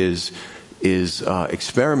military is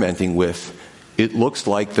experimenting with, it looks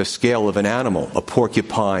like the scale of an animal, a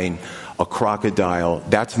porcupine, a crocodile.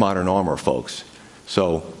 That's modern armor, folks.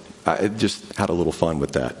 So I just had a little fun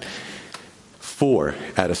with that. 4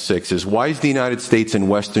 out of 6 is, why is the United States and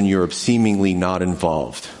Western Europe seemingly not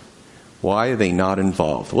involved? Why are they not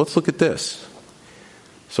involved? Let's look at this.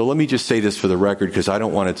 So let me just say this for the record, because I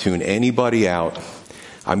don't want to tune anybody out.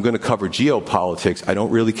 I'm going to cover geopolitics. I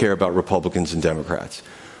don't really care about Republicans and Democrats.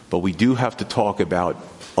 But we do have to talk about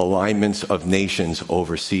alignments of nations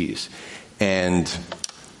overseas. And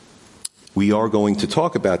we are going to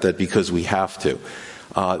talk about that because we have to.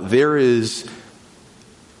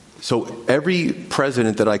 So every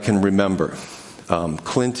president that I can remember,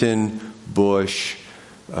 Clinton, Bush,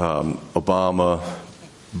 Obama,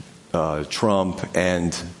 Trump,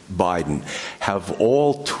 and Biden, have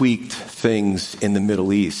all tweaked things in the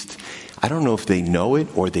Middle East. I don't know if they know it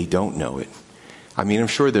or they don't know it. I mean, I'm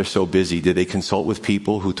sure they're so busy. Did they consult with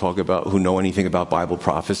people who know anything about Bible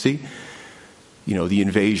prophecy? You know, the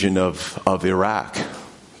invasion of Iraq,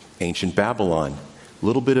 ancient Babylon, a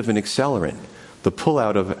little bit of an accelerant. The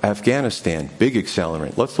pullout of Afghanistan, big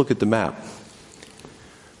accelerant. Let's look at the map.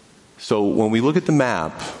 So when we look at the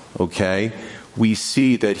map, okay, we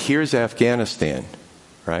see that here's Afghanistan,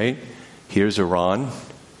 right? Here's Iran.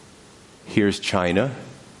 Here's China.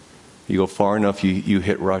 You go far enough, you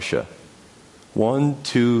hit Russia. 1,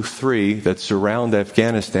 2, 3 that surround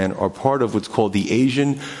Afghanistan are part of what's called the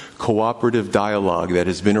Asian Cooperative Dialogue that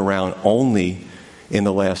has been around only in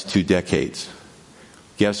the last 2 decades.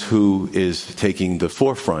 Guess who is taking the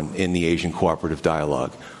forefront in the Asian Cooperative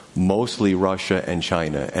Dialogue? Mostly Russia and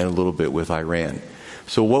China, and a little bit with Iran.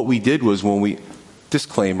 So what we did was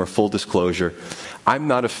disclaimer, full disclosure, I'm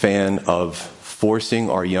not a fan of forcing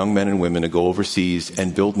our young men and women to go overseas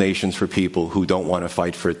and build nations for people who don't want to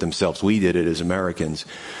fight for it themselves. We did it as Americans.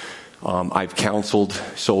 I've counseled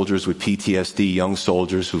soldiers with PTSD, young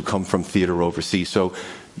soldiers who come from theater overseas. So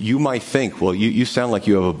you might think, well, you sound like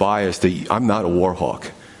you have a bias that I'm not a war hawk.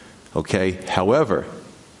 Okay? However,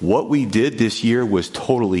 what we did this year was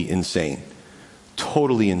totally insane.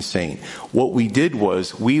 Totally insane. What we did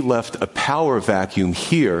was we left a power vacuum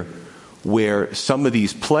here where some of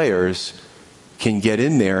these players can get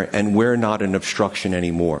in there and we're not an obstruction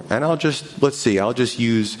anymore. And I'll just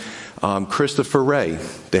use Christopher Wray,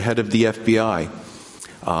 the head of the FBI,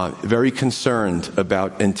 very concerned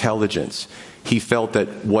about intelligence. He felt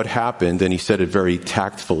that what happened, and he said it very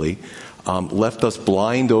tactfully, left us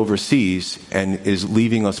blind overseas and is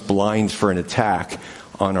leaving us blind for an attack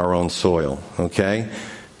on our own soil, okay?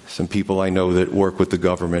 Some people I know that work with the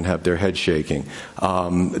government have their head shaking.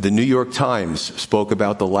 The New York Times spoke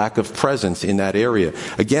about the lack of presence in that area.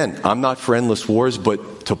 Again, I'm not for endless wars,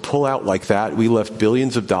 but to pull out like that, we left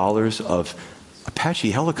billions of dollars of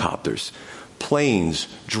Apache helicopters, planes,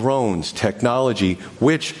 drones, technology,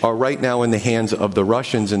 which are right now in the hands of the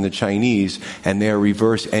Russians and the Chinese, and they're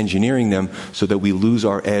reverse engineering them so that we lose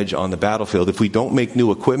our edge on the battlefield. If we don't make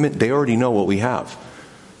new equipment, they already know what we have.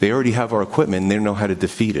 They already have our equipment, and they know how to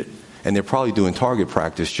defeat it. And they're probably doing target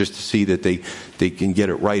practice just to see that they can get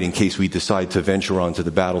it right in case we decide to venture onto the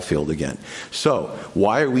battlefield again. So,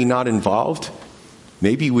 why are we not involved?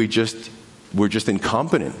 Maybe we're just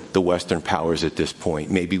incompetent, the Western powers at this point.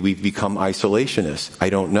 Maybe we've become isolationists. I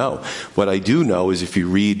don't know. What I do know is if you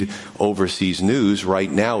read overseas news,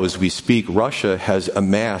 right now as we speak, Russia has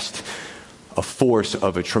amassed a force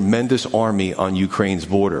of a tremendous army on Ukraine's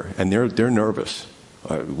border. And they're nervous.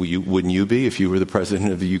 Wouldn't you be if you were the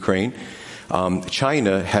president of the Ukraine?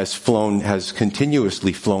 China has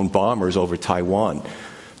continuously flown bombers over Taiwan.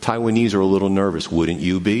 Taiwanese are a little nervous. Wouldn't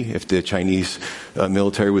you be if the Chinese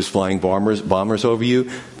military was flying bombers over you?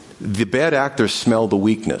 The bad actors smell the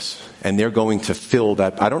weakness, and they're going to fill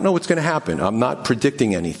that. I don't know what's going to happen. I'm not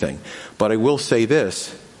predicting anything. But I will say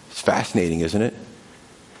this. It's fascinating, isn't it?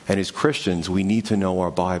 And as Christians, we need to know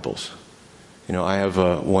our Bibles. I have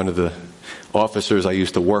one of the officers I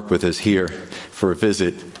used to work with is here for a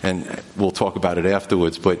visit, and we'll talk about it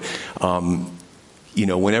afterwards. But,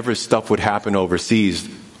 whenever stuff would happen overseas,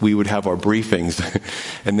 we would have our briefings,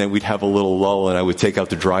 and then we'd have a little lull, and I would take out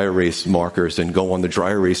the dry erase markers and go on the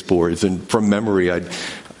dry erase boards, and from memory,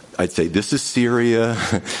 I'd say, this is Syria,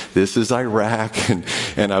 this is Iraq,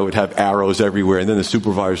 and I would have arrows everywhere, and then the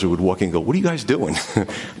supervisor would walk in and go, what are you guys doing?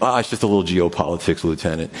 It's just a little geopolitics,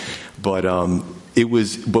 Lieutenant. But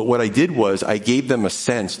what I did was I gave them a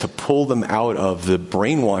sense to pull them out of the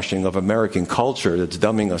brainwashing of American culture that's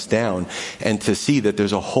dumbing us down, and to see that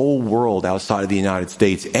there's a whole world outside of the United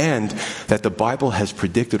States, and that the Bible has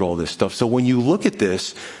predicted all this stuff. So when you look at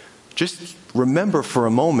this, just remember for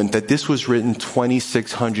a moment that this was written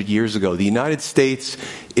 2,600 years ago. The United States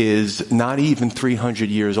is not even 300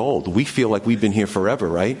 years old. We feel like we've been here forever,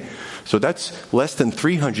 right? So that's less than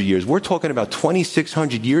 300 years. We're talking about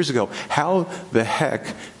 2,600 years ago. How the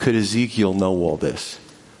heck could Ezekiel know all this?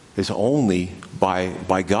 It's only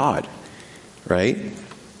by God, right?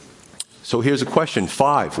 So here's a question.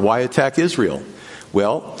 5, why attack Israel?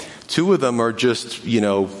 Well, 2 of them are just,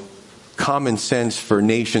 common sense for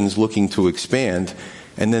nations looking to expand,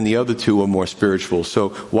 and then the other 2 are more spiritual. So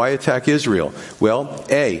why attack Israel? Well,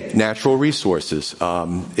 A, natural resources.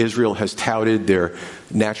 Israel has touted their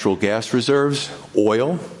natural gas reserves,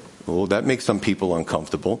 oil. Well, that makes some people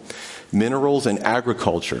uncomfortable. Minerals and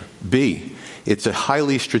agriculture. B, it's a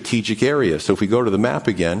highly strategic area. So if we go to the map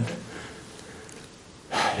again,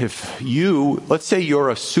 let's say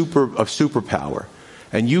you're a superpower,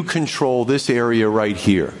 and you control this area right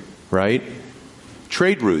here, right?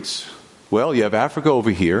 Trade routes. Well, you have Africa over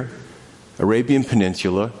here, Arabian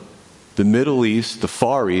Peninsula, the Middle East, the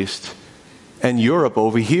Far East, and Europe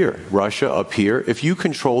over here, Russia up here. If you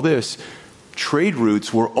control this, trade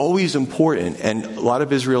routes were always important, and a lot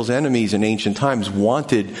of Israel's enemies in ancient times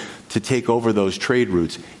wanted to take over those trade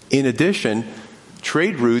routes. In addition,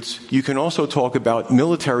 trade routes, you can also talk about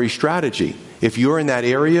military strategy. If you're in that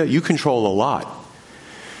area, you control a lot.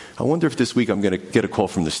 I wonder if this week I'm going to get a call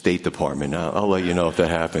from the State Department. I'll let you know if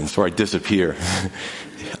that happens, or I disappear.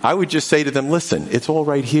 I would just say to them, listen, it's all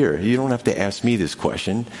right here. You don't have to ask me this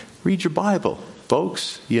question. Read your Bible,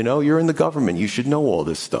 folks. You're in the government. You should know all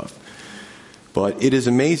this stuff. But it is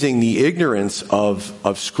amazing the ignorance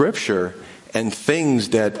of Scripture and things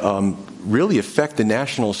that really affect the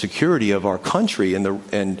national security of our country and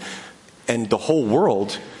the whole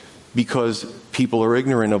world, because people are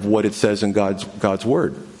ignorant of what it says in God's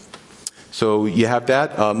Word. So you have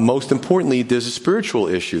that. Most importantly, there's a spiritual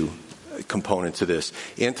issue component to this.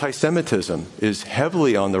 Anti-Semitism is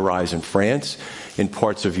heavily on the rise in France, in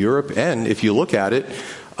parts of Europe, and if you look at it,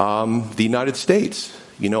 the United States.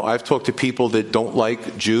 I've talked to people that don't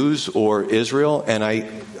like Jews or Israel, and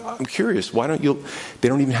I'm curious, they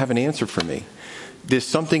don't even have an answer for me. There's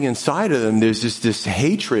something inside of them, there's this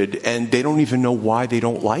hatred, and they don't even know why they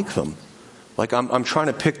don't like them. Like I'm trying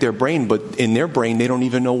to pick their brain, but in their brain they don't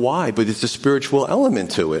even know why. But it's a spiritual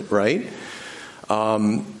element to it, right?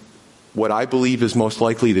 What I believe is most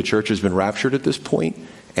likely the church has been raptured at this point,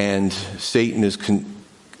 and Satan is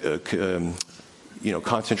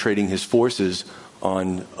concentrating his forces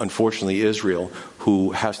on, unfortunately, Israel,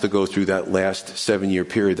 who has to go through that last 7-year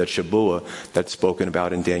period, that Shabuah, that's spoken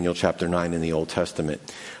about in Daniel chapter 9 in the Old Testament.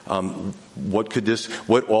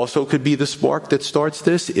 What also could be the spark that starts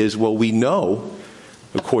this is, we know,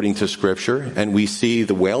 according to Scripture, and we see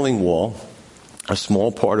the Wailing Wall, a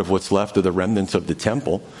small part of what's left of the remnants of the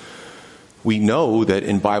temple. We know that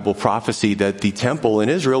in Bible prophecy that the temple in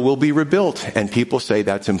Israel will be rebuilt, and people say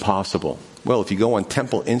that's impossible. Well, if you go on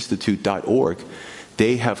templeinstitute.org,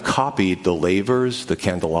 they have copied the lavers, the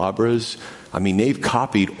candelabras. They've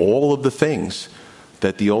copied all of the things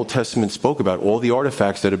that the Old Testament spoke about, all the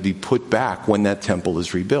artifacts that would be put back when that temple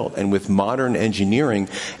is rebuilt. And with modern engineering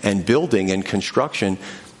and building and construction,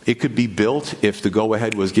 it could be built, if the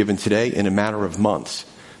go-ahead was given today, in a matter of months.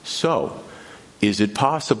 So, is it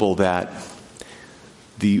possible that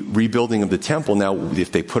the rebuilding of the temple, now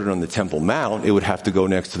if they put it on the Temple Mount, it would have to go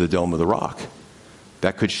next to the Dome of the Rock?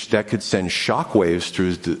 That could send shockwaves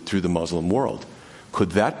through the Muslim world.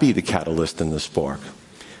 Could that be the catalyst and the spark?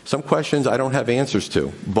 Some questions I don't have answers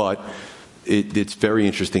to, but it's very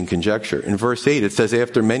interesting conjecture. In verse 8, it says,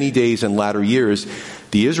 after many days and latter years,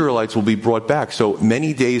 the Israelites will be brought back. So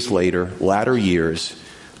many days later, latter years,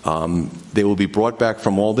 they will be brought back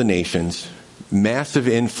from all the nations. Massive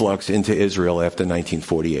influx into Israel after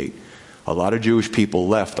 1948. A lot of Jewish people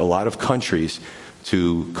left a lot of countries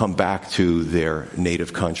to come back to their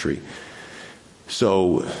native country.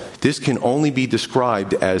 So this can only be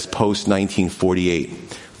described as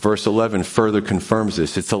post-1948. Verse 11 further confirms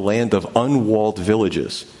this. It's a land of unwalled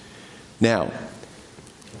villages. Now,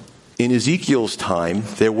 in Ezekiel's time,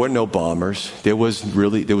 there were no bombers. There was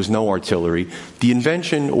no artillery. The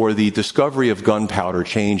invention or the discovery of gunpowder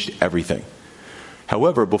changed everything.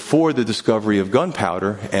 However, before the discovery of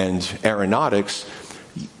gunpowder and aeronautics,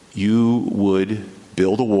 you would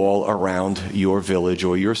build a wall around your village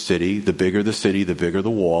or your city. The bigger the city, the bigger the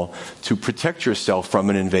wall, to protect yourself from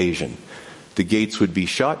an invasion. The gates would be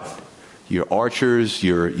shut. Your archers,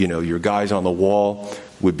 your guys on the wall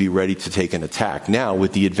would be ready to take an attack. Now,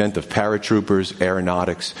 with the advent of paratroopers,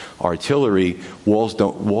 aeronautics, artillery,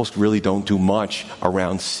 walls really don't do much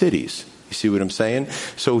around cities. You see what I'm saying?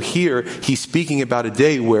 So here, he's speaking about a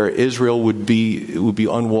day where Israel would be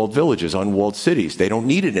unwalled villages, unwalled cities. They don't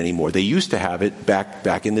need it anymore. They used to have it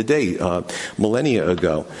back in the day, millennia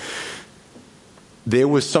ago. There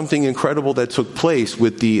was something incredible that took place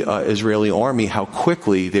with the Israeli army, how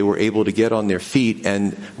quickly they were able to get on their feet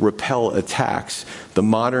and repel attacks. The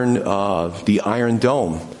modern, the Iron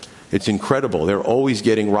Dome, it's incredible. They're always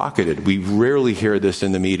getting rocketed. We rarely hear this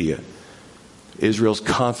in the media. Israel's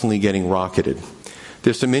constantly getting rocketed.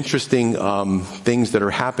 There's some interesting things that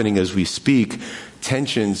are happening as we speak.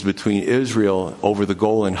 Tensions between Israel over the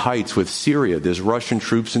Golan Heights with Syria. There's Russian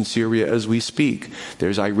troops in Syria as we speak.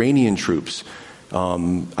 There's Iranian troops.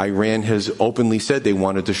 Iran has openly said they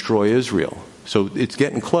want to destroy Israel. So it's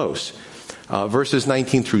getting close. Verses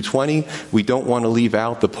 19 through 20, we don't want to leave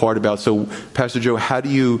out the part about, so Pastor Joe, how are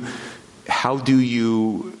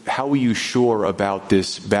you sure about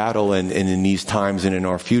this battle and in these times and in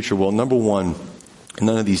our future? Well, number one,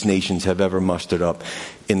 none of these nations have ever mustered up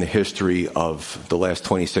in the history of the last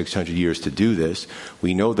 2,600 years to do this.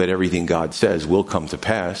 We know that everything God says will come to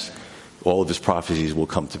pass. All of his prophecies will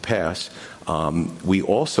come to pass. We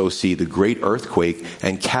also see the great earthquake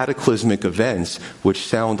and cataclysmic events, which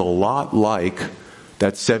sound a lot like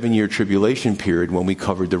that 7-year tribulation period when we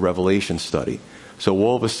covered the Revelation study. So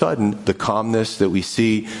all of a sudden, the calmness that we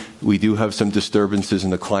see, we do have some disturbances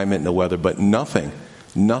in the climate and the weather, but nothing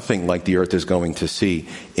like the earth is going to see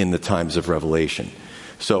in the times of Revelation.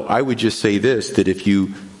 So I would just say this, that if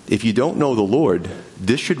you don't know the Lord,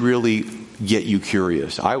 this should really get you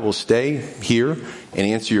curious. I will stay here and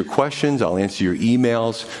answer your questions. I'll answer your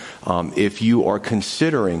emails. If you are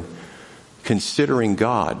considering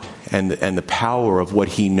God and the power of what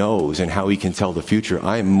he knows and how he can tell the future,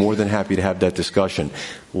 I am more than happy to have that discussion.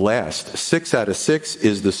 Last, 6 out of 6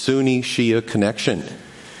 is the Sunni-Shia connection.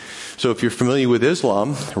 So if you're familiar with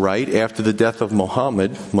Islam, right, after the death of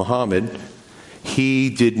Muhammad, he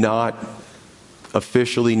did not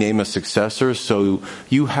officially name a successor. So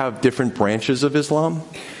you have different branches of Islam,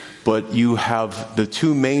 but you have the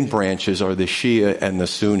two main branches are the Shia and the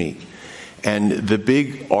Sunni. And the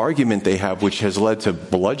big argument they have, which has led to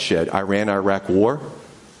bloodshed, Iran-Iraq war,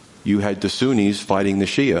 you had the Sunnis fighting the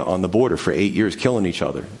Shia on the border for 8 years, killing each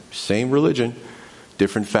other. Same religion,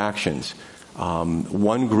 different factions.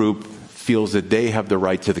 One group feels that they have the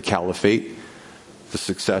right to the caliphate, the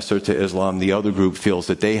successor to Islam. The other group feels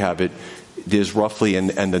that they have it. There's roughly,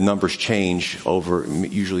 and the numbers change over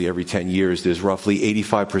usually every 10 years, there's roughly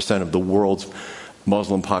 85% of the world's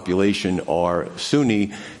Muslim population are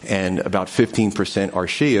Sunni and about 15% are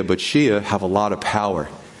Shia, but Shia have a lot of power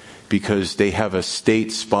because they have a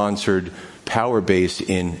state-sponsored power base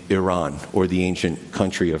in Iran or the ancient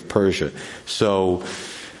country of Persia. So,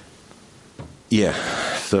 yeah,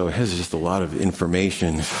 so it has just a lot of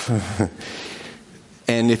information.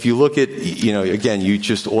 And if you look at, again,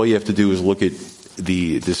 all you have to do is look at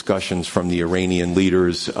the discussions from the Iranian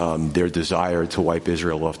leaders, their desire to wipe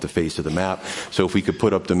Israel off the face of the map. So if we could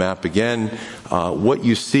put up the map again, what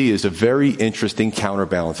you see is a very interesting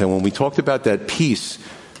counterbalance. And when we talked about that peace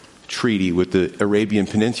treaty with the Arabian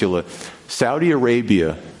Peninsula, Saudi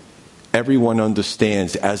Arabia, everyone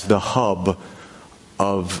understands as the hub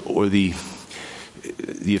of, or the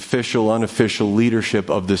official, unofficial leadership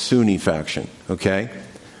of the Sunni faction, okay?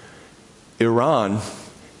 Iran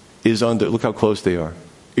is look how close they are.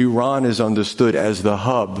 Iran is understood as the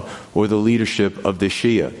hub or the leadership of the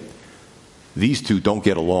Shia. These two don't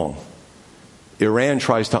get along. Iran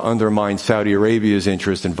tries to undermine Saudi Arabia's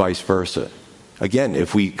interest and vice versa. Again,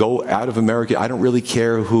 if we go out of America, I don't really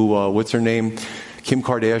care who, what's her name? Kim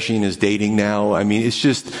Kardashian is dating now. I mean,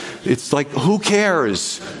 it's like, who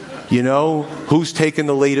cares? Who's taking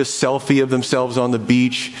the latest selfie of themselves on the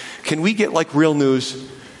beach? Can we get like real news?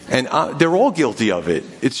 And they're all guilty of it.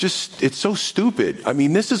 It's so stupid. I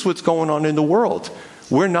mean, this is what's going on in the world.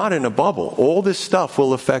 We're not in a bubble. All this stuff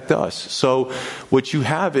will affect us. So what you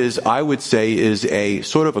have is, I would say, is a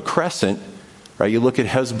sort of a crescent, right? You look at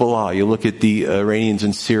Hezbollah, you look at the Iranians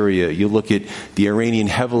in Syria, you look at the Iranian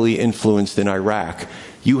heavily influenced in Iraq.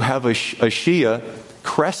 You have a Shia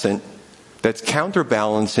crescent that's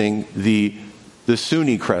counterbalancing the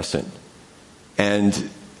Sunni crescent. And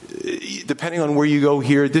depending on where you go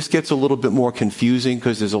here, this gets a little bit more confusing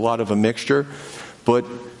because there's a lot of a mixture. But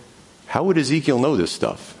how would Ezekiel know this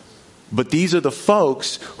stuff? But these are the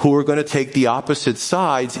folks who are going to take the opposite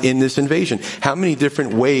sides in this invasion. How many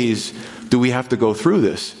different ways do we have to go through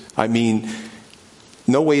this? I mean,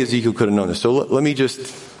 no way Ezekiel could have known this. So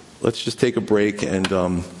let's just take a break and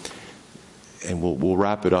we'll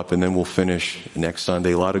wrap it up and then we'll finish next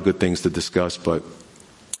Sunday. A lot of good things to discuss, but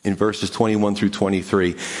in verses 21 through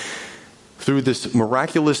 23, through this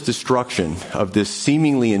miraculous destruction of this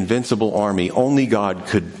seemingly invincible army, only God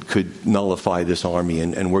could nullify this army.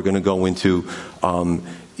 And we're going to go into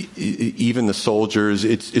even the soldiers.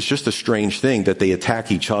 It's just a strange thing that they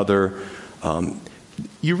attack each other.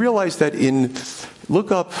 You realize that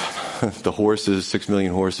look up the horses, 6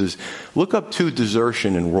 million horses. Look up to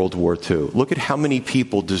desertion in World War II. Look at how many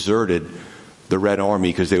people deserted the Red Army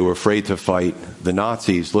because they were afraid to fight the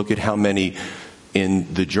Nazis. Look at how many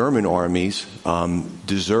in the German armies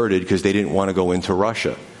deserted because they didn't want to go into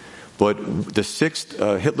Russia. But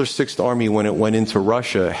the Hitler's Sixth Army, when it went into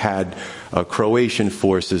Russia, had Croatian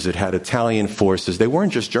forces, it had Italian forces. They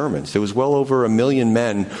weren't just Germans. There was well over 1 million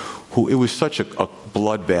men who, it was such a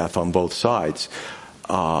bloodbath on both sides.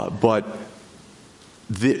 But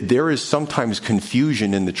there is sometimes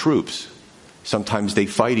confusion in the troops. Sometimes they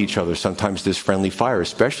fight each other. Sometimes there's friendly fire,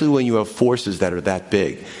 especially when you have forces that are that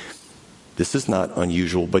big. This is not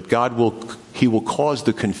unusual, but God will cause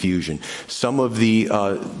the confusion. Some of the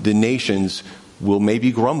nations will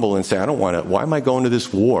maybe grumble and say, I don't want to, why am I going to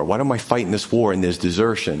this war? Why am I fighting this war? And there's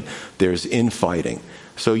desertion, there's infighting.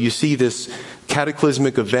 So you see this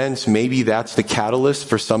cataclysmic events, maybe that's the catalyst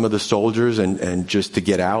for some of the soldiers and just to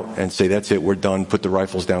get out and say, that's it, we're done, put the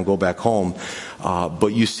rifles down, go back home.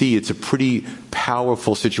 But you see, it's a pretty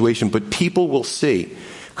powerful situation. But people will see,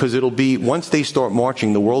 because it'll be, once they start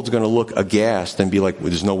marching, the world's going to look aghast and be like, well,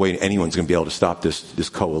 there's no way anyone's going to be able to stop this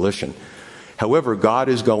coalition. However, God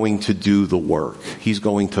is going to do the work. He's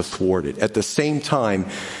going to thwart it. At the same time,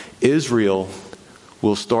 Israel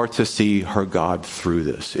will start to see her God through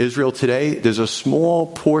this. Israel today, there's a small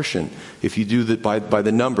portion, if you do that by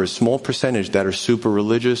the numbers, small percentage that are super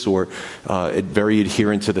religious or very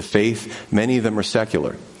adherent to the faith. Many of them are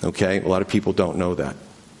secular. Okay, a lot of people don't know that.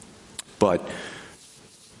 But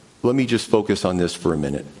let me just focus on this for a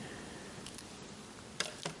minute.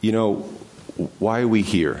 You know, why are we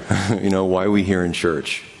here? Why are we here in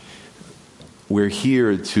church? We're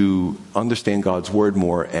here to understand God's word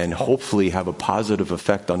more and hopefully have a positive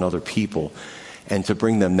effect on other people and to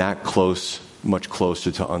bring them that close, much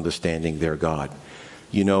closer to understanding their God.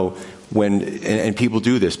 And people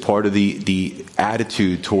do this, part of the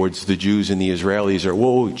attitude towards the Jews and the Israelis are,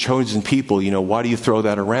 whoa, chosen people, why do you throw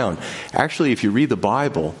that around? Actually, if you read the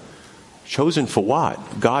Bible, chosen for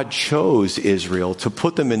what? God chose Israel to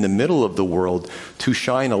put them in the middle of the world to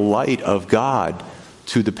shine a light of God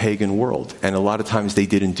to the pagan world. And a lot of times they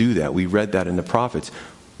didn't do that. We read that in the prophets.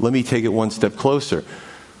 Let me take it one step closer.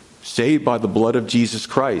 Saved by the blood of Jesus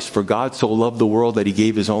Christ. For God so loved the world that he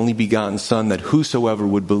gave his only begotten Son, that whosoever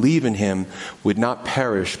would believe in him would not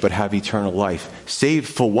perish but have eternal life. Saved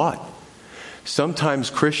for what? Sometimes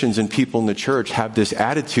Christians and people in the church have this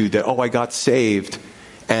attitude that, I got saved,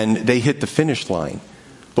 and they hit the finish line.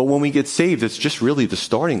 But when we get saved, it's just really the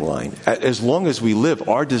starting line. As long as we live,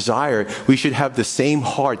 our desire, we should have the same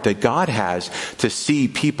heart that God has to see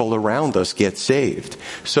people around us get saved.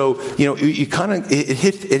 So,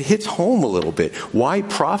 it hits home a little bit. Why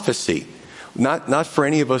prophecy? Not for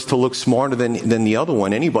any of us to look smarter than the other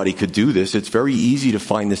one. Anybody could do this. It's very easy to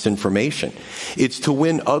find this information. It's to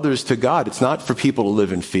win others to God. It's not for people to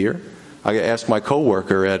live in fear. I asked my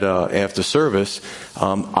coworker at after service,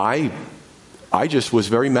 I just was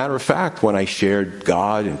very matter of fact when I shared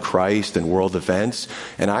God and Christ and world events.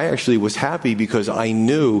 And I actually was happy because I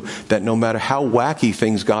knew that no matter how wacky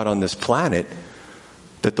things got on this planet,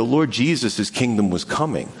 that the Lord Jesus' kingdom was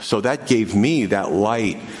coming. So that gave me that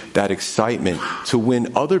light, that excitement to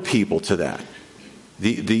win other people to that.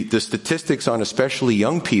 The statistics on especially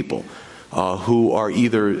young people who are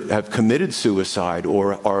either have committed suicide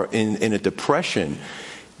or are in a depression,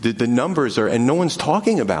 the numbers are, and no one's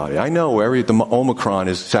talking about it. I know the Omicron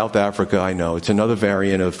is South Africa. I know it's another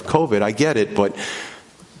variant of COVID. I get it, but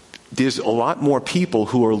there's a lot more people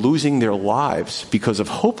who are losing their lives because of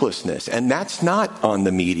hopelessness, and that's not on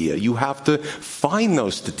the media. You have to find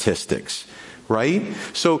those statistics, right?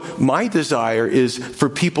 So my desire is for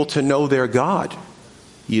people to know their God.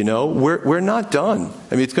 You know, we're not done.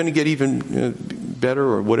 I mean, it's going to get even better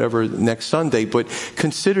or whatever next Sunday, but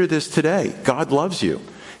consider this today. God loves you.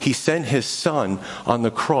 He sent his son on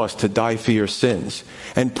the cross to die for your sins.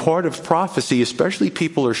 And part of prophecy, especially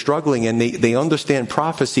people are struggling and they understand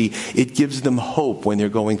prophecy, it gives them hope when they're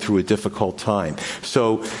going through a difficult time.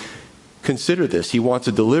 So consider this. He wants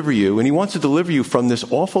to deliver you, and he wants to deliver you from this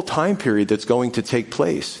awful time period that's going to take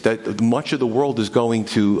place, that much of the world is going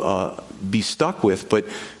to be stuck with, but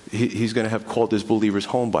he's going to have called his believers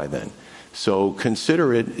home by then. So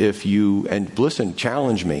consider it if you, and listen,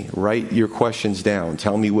 challenge me, write your questions down,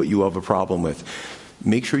 tell me what you have a problem with.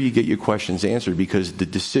 Make sure you get your questions answered, because the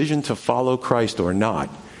decision to follow Christ or not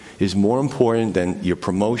is more important than your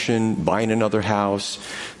promotion, buying another house,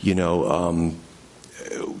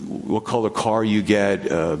 what color car you get,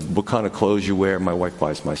 what kind of clothes you wear. My wife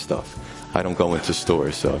buys my stuff. I don't go into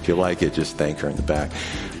stores, so if you like it, just thank her in the back.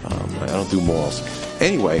 I don't do malls.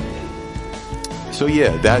 Anyway, so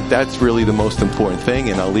yeah, that's really the most important thing,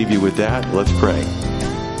 and I'll leave you with that. Let's pray.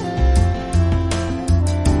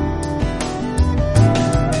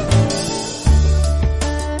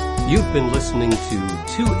 You've been listening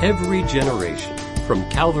to Every Generation from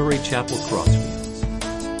Calvary Chapel Crossfields.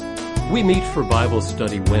 We meet for Bible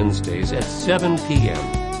study Wednesdays at 7 p.m.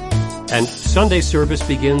 and Sunday service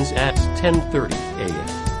begins at 10:30 a.m.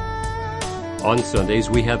 On Sundays,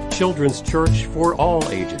 we have children's church for all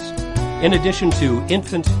ages, in addition to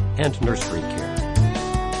infant and nursery care.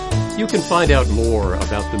 You can find out more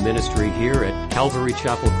about the ministry here at Calvary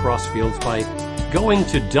Chapel Crossfields by going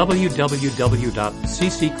to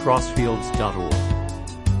www.cccrossfields.org,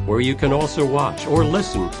 where you can also watch or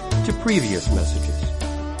listen to previous messages.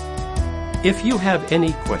 If you have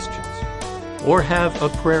any questions or have a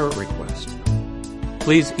prayer request,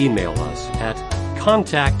 please email us at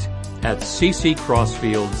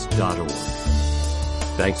contact@cccrossfields.org.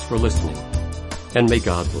 Thanks for listening, and may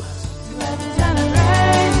God bless.